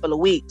next couple of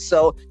weeks.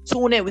 So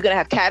tune in. We're gonna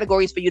have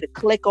categories for you to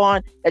click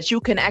on that you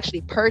can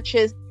actually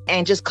purchase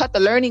and just cut the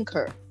learning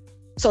curve.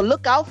 So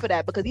look out for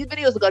that, because these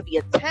videos are gonna be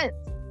intense.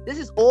 This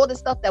is all the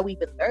stuff that we've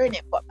been learning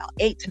for about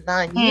 8 to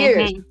 9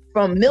 years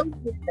from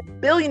millionaires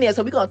and billionaires.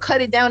 So we're going to cut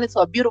it down into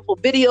a beautiful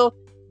video.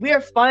 We're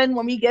fun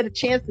when we get a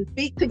chance to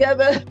speak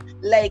together.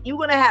 Like, you're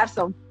going to have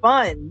some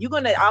fun.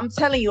 I'm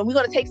telling you, we're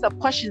going to take some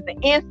questions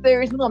and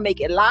answers. We're going to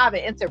make it live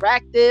and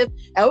interactive.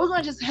 And we're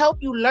going to just help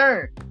you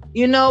learn.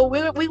 You know,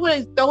 we're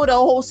going to throw the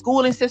whole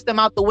schooling system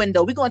out the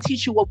window. We're going to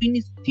teach you what we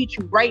need to teach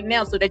you right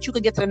now so that you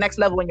can get to the next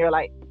level in your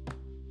life.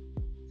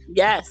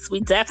 Yes,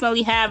 we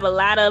definitely have a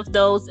lot of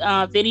those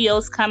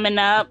videos coming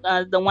up.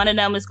 The one of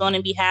them is going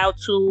to be how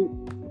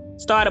to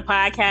start a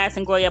podcast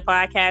and grow your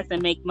podcast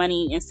and make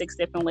money in 6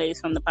 different ways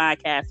from the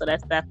podcast. So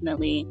that's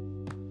definitely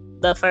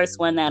the first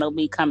one that'll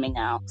be coming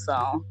out.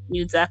 So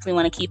you definitely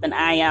want to keep an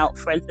eye out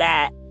for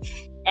that.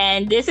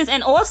 And we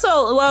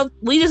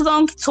just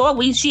going to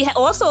talk. She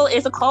also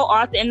is a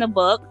co-author in the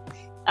book.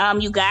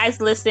 You guys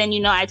listen,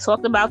 you know, I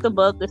talked about the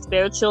book, The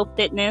Spiritual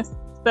Fitness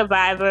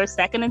Survivor,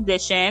 2nd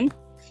edition.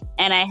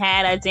 And I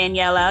had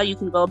Daniela. You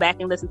can go back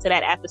and listen to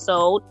that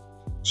episode.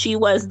 She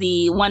was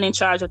the one in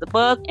charge of the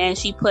book, and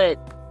she put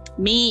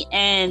me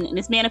and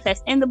Miss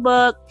Manifest in the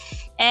book,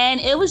 and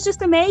it was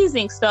just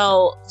amazing.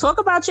 So talk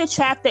about your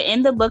chapter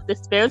in the book, The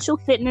Spiritual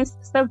Fitness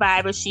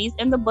Survivor. She's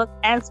in the book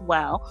as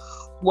well.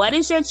 What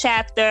is your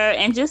chapter,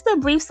 and just a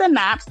brief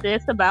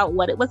synopsis about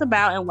what it was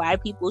about and why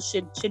people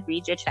should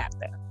read your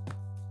chapter.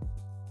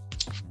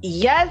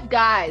 Yes,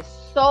 guys.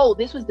 So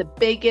this was the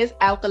biggest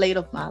accolade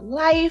of my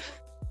life.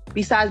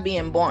 Besides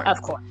being born,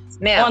 of course.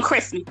 Now on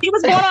Christmas, she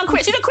was born on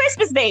Christmas. She's a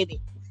Christmas baby.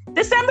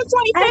 December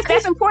 25th.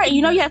 That's important.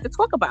 You know, you have to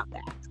talk about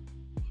that.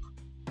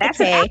 That's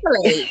an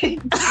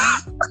accolade.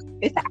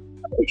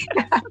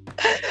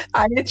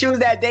 I didn't choose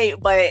that date,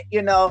 but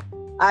you know,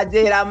 I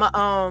did. I'm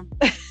a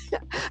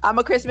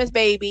Christmas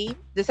baby.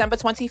 December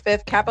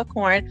 25th,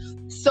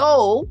 Capricorn.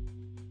 So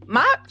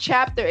my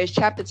chapter is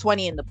chapter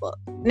 20 in the book.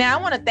 Now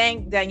I want to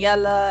thank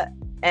Daniela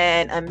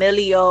and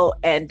Emilio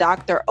and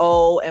Dr.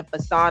 O and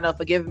Fasana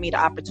for giving me the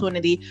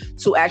opportunity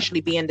to actually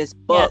be in this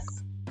book.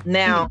 Yes.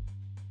 Now,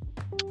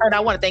 and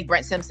I want to thank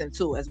Brent Simpson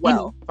too, as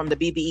well, from the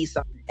BBE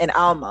Summit, and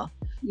Alma,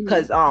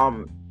 because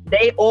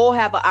they all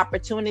have an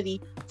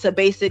opportunity to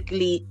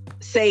basically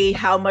say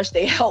how much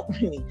they helped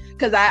me.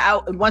 Because I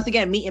once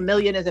again, meeting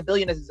millionaires and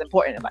billionaires is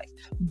important in life.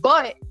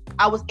 But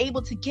I was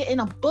able to get in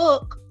a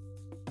book,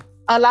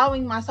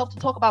 allowing myself to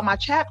talk about my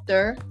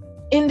chapter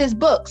in this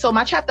book. So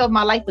my chapter of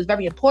my life was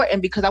very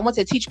important because I want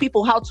to teach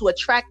people how to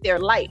attract their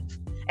life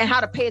and how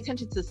to pay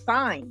attention to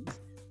signs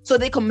so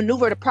they can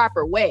maneuver the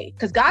proper way.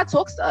 Because God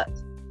talks to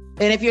us.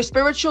 And if you're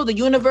spiritual, the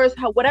universe,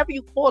 whatever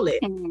you call it,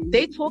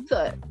 they talk to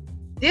us.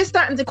 They're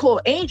starting to call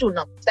angel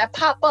numbers that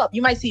pop up.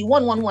 You might see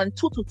 111,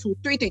 222,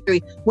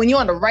 333 when you're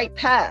on the right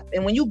path.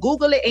 And when you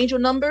Google it, angel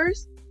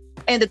numbers,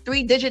 and the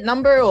 3-digit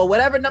number or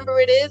whatever number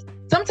it is,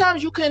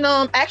 sometimes you can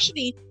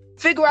actually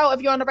figure out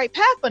if you're on the right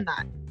path or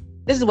not.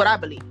 This is what I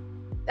believe.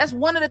 That's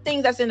one of the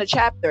things that's in the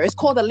chapter. It's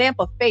called the Lamp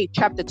of Faith,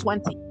 chapter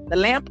 20, the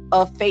Lamp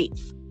of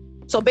Faith.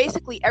 So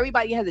basically,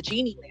 everybody has a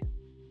genie lamp,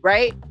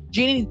 right?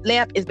 Genie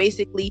lamp is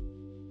basically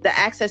the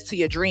access to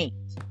your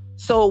dreams.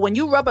 So when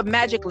you rub a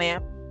magic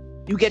lamp,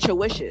 you get your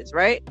wishes,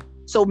 right?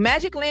 So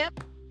magic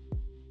lamp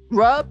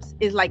rubs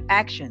is like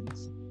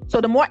actions.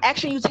 So the more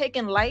action you take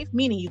in life,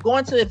 meaning you go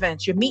into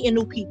events, you're meeting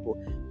new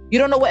people, you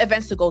don't know what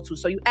events to go to.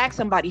 So you ask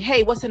somebody,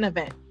 hey, what's an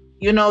event?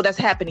 You know, that's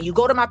happening. You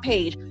go to my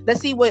page. Let's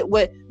see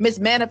what Miss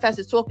Manifest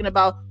is talking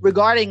about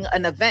regarding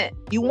an event.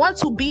 You want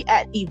to be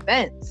at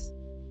events.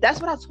 That's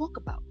what I talk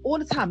about all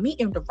the time,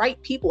 meeting the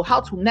right people,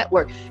 how to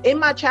network. In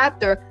my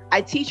chapter,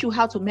 I teach you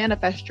how to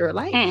manifest your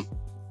life.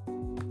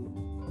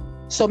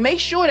 So make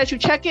sure that you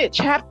check it,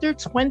 chapter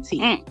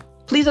 20.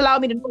 Please allow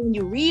me to know when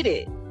you read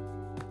it.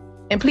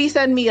 And please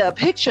send me a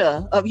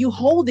picture of you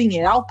holding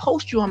it. I'll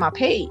post you on my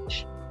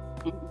page.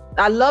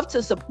 I love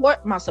to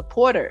support my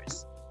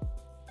supporters.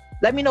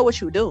 Let me know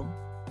what you do.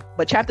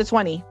 But chapter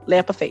 20,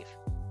 Lamp of Faith.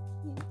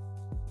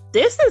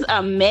 This is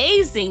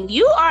amazing.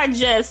 You are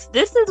just,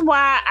 this is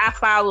why I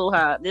follow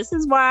her. This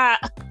is why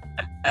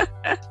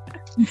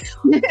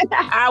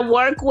I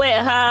work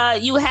with her.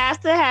 You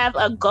have to have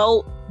a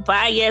GOAT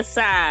by your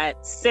side.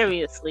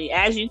 Seriously.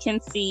 As you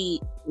can see,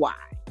 why.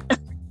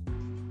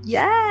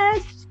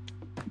 Yes.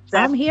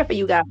 I'm here for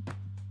you guys.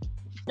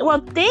 Well,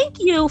 thank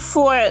you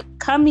for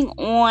coming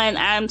on.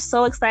 I'm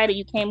so excited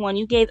you came on.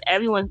 You gave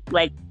everyone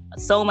like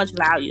so much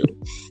value.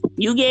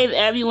 You gave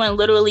everyone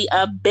literally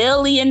 $1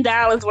 billion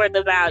worth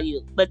of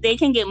value, but they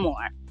can get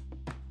more.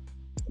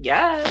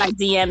 Yeah. By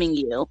DMing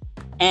you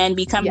and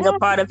becoming a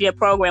part of your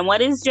program.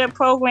 What is your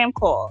program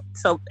called?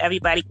 So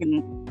everybody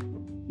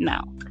can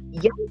know.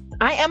 Yes,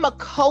 I am a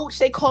coach.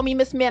 They call me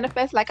Miss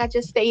Manifest, like I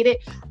just stated.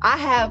 I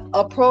have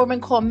a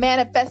program called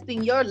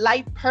Manifesting Your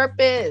Life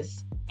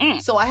Purpose.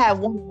 So I have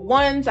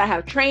one-on-ones, I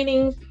have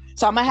trainings.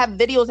 So I'm gonna have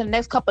videos in the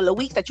next couple of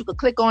weeks that you could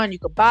click on, you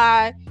could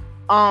buy,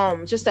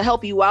 just to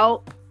help you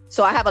out.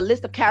 So I have a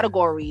list of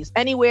categories,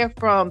 anywhere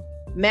from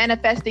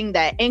manifesting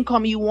that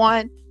income you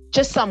want,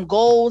 just some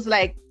goals,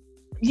 like,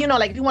 you know,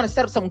 like if you want to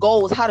set up some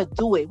goals, how to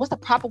do it, what's the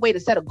proper way to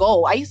set a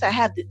goal. I used to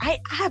have, I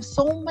have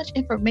so much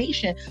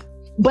information,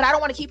 but I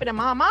don't want to keep it in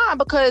my mind,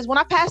 because when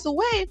I pass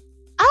away,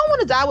 I don't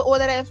want to die with all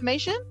that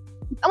information.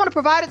 I want to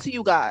provide it to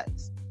you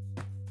guys.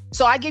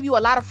 So I give you a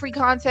lot of free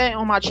content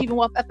on my Achieving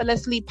Wealth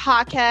Effortlessly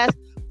podcast.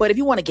 But if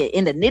you want to get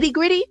in the nitty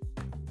gritty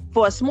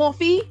for a small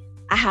fee,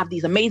 I have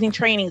these amazing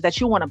trainings that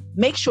you want to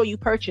make sure you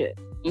purchase.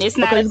 It's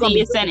not a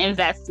fee, it's an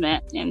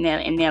investment in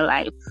their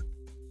life.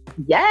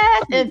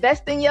 Yes,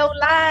 invest in your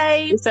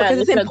life. It's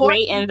a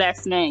great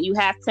investment. You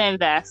have to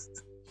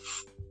invest.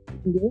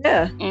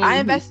 Yeah, I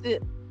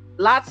invested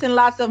lots and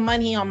lots of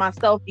money on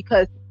myself,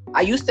 because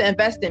I used to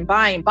invest in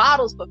buying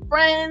bottles for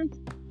friends,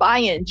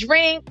 buying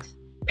drinks,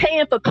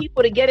 paying for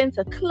people to get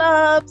into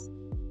clubs,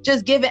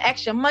 just giving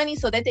extra money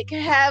so that they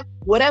can have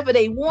whatever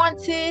they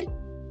wanted.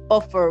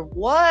 But for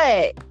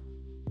what?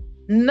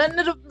 None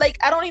of them, like,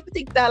 I don't even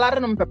think that a lot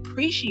of them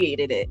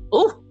appreciated it.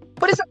 Ooh,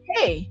 but it's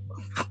okay.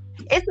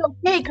 It's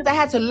okay, because I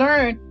had to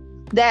learn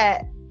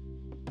that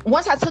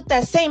once I took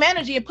that same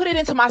energy and put it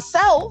into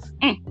myself,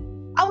 I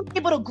was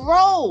able to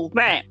grow.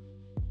 Right.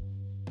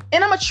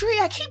 And I'm a tree.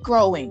 I keep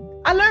growing.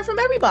 I learn from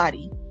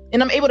everybody.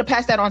 And I'm able to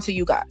pass that on to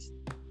you guys.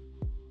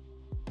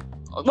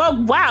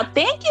 Well, wow.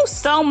 Thank you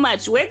so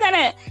much.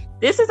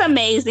 This is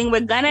amazing.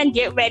 We're going to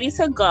get ready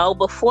to go.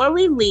 Before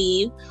we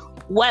leave,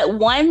 what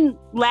one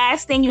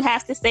last thing you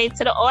have to say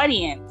to the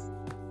audience?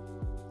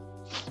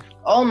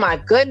 Oh my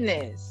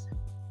goodness.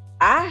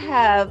 I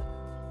have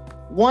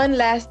one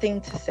last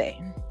thing to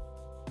say.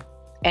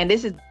 And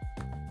this is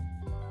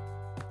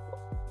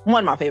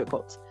one of my favorite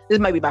quotes. This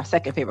might be my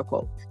second favorite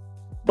quote.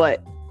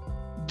 But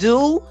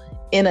do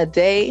in a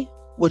day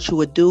what you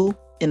would do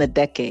in a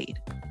decade.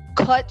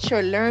 Cut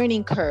your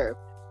learning curve.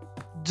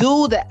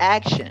 Do the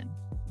action.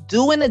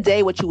 Do in a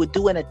day what you would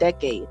do in a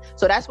decade.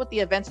 So that's what the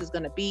events is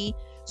going to be,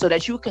 so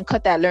that you can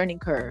cut that learning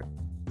curve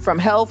from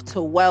health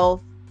to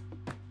wealth.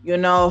 You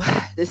know,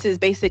 this is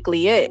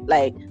basically it.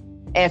 Like,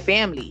 and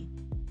family.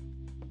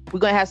 We're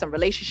going to have some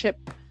relationship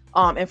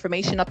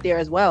information up there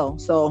as well.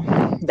 So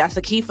that's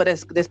the key for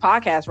this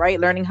podcast, right?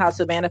 Learning how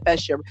to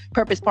manifest your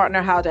purpose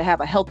partner, how to have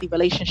a healthy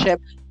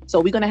relationship. So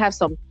we're going to have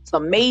some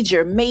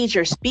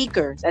major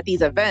speakers at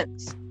these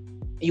events.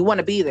 You want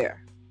to be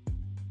there.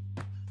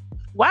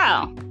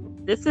 Wow.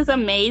 This is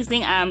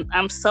amazing.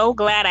 I'm so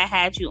glad I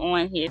had you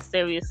on here.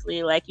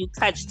 Seriously, like, you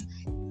touched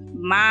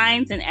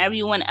minds and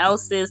everyone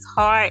else's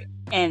heart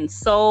and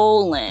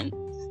soul and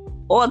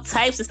all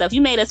types of stuff.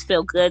 You made us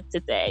feel good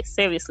today.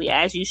 Seriously,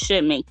 as you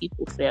should make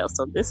people feel.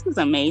 So this is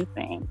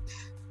amazing.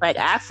 Like,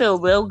 I feel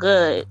real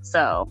good.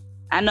 So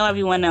I know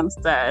everyone else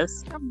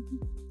does.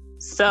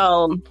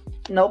 So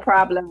no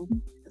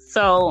problem.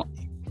 So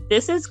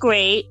this is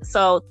great.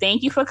 So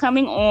thank you for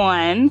coming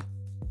on.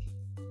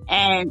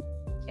 And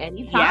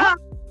anytime. Yeah.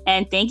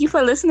 And thank you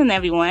for listening,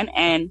 everyone.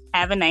 And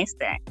have a nice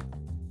day.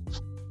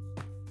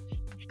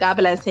 God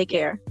bless. Take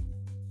care.